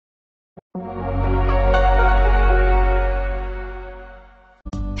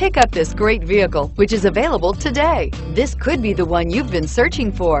Pick up this great vehicle, which is available today. This could be the one you've been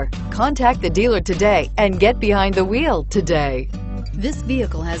searching for. Contact the dealer today and get behind the wheel today. This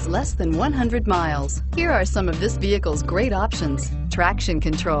vehicle has less than 100 miles. Here are some of this vehicle's great options: traction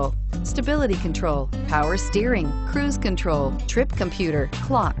control, stability control, power steering, cruise control, trip computer,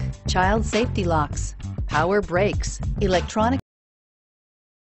 clock, child safety locks, power brakes, electronic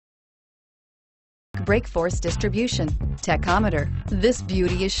brake force distribution, tachometer. This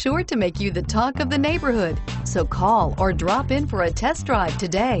beauty is sure to make you the talk of the neighborhood. So call or drop in for a test drive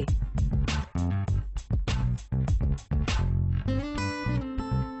today.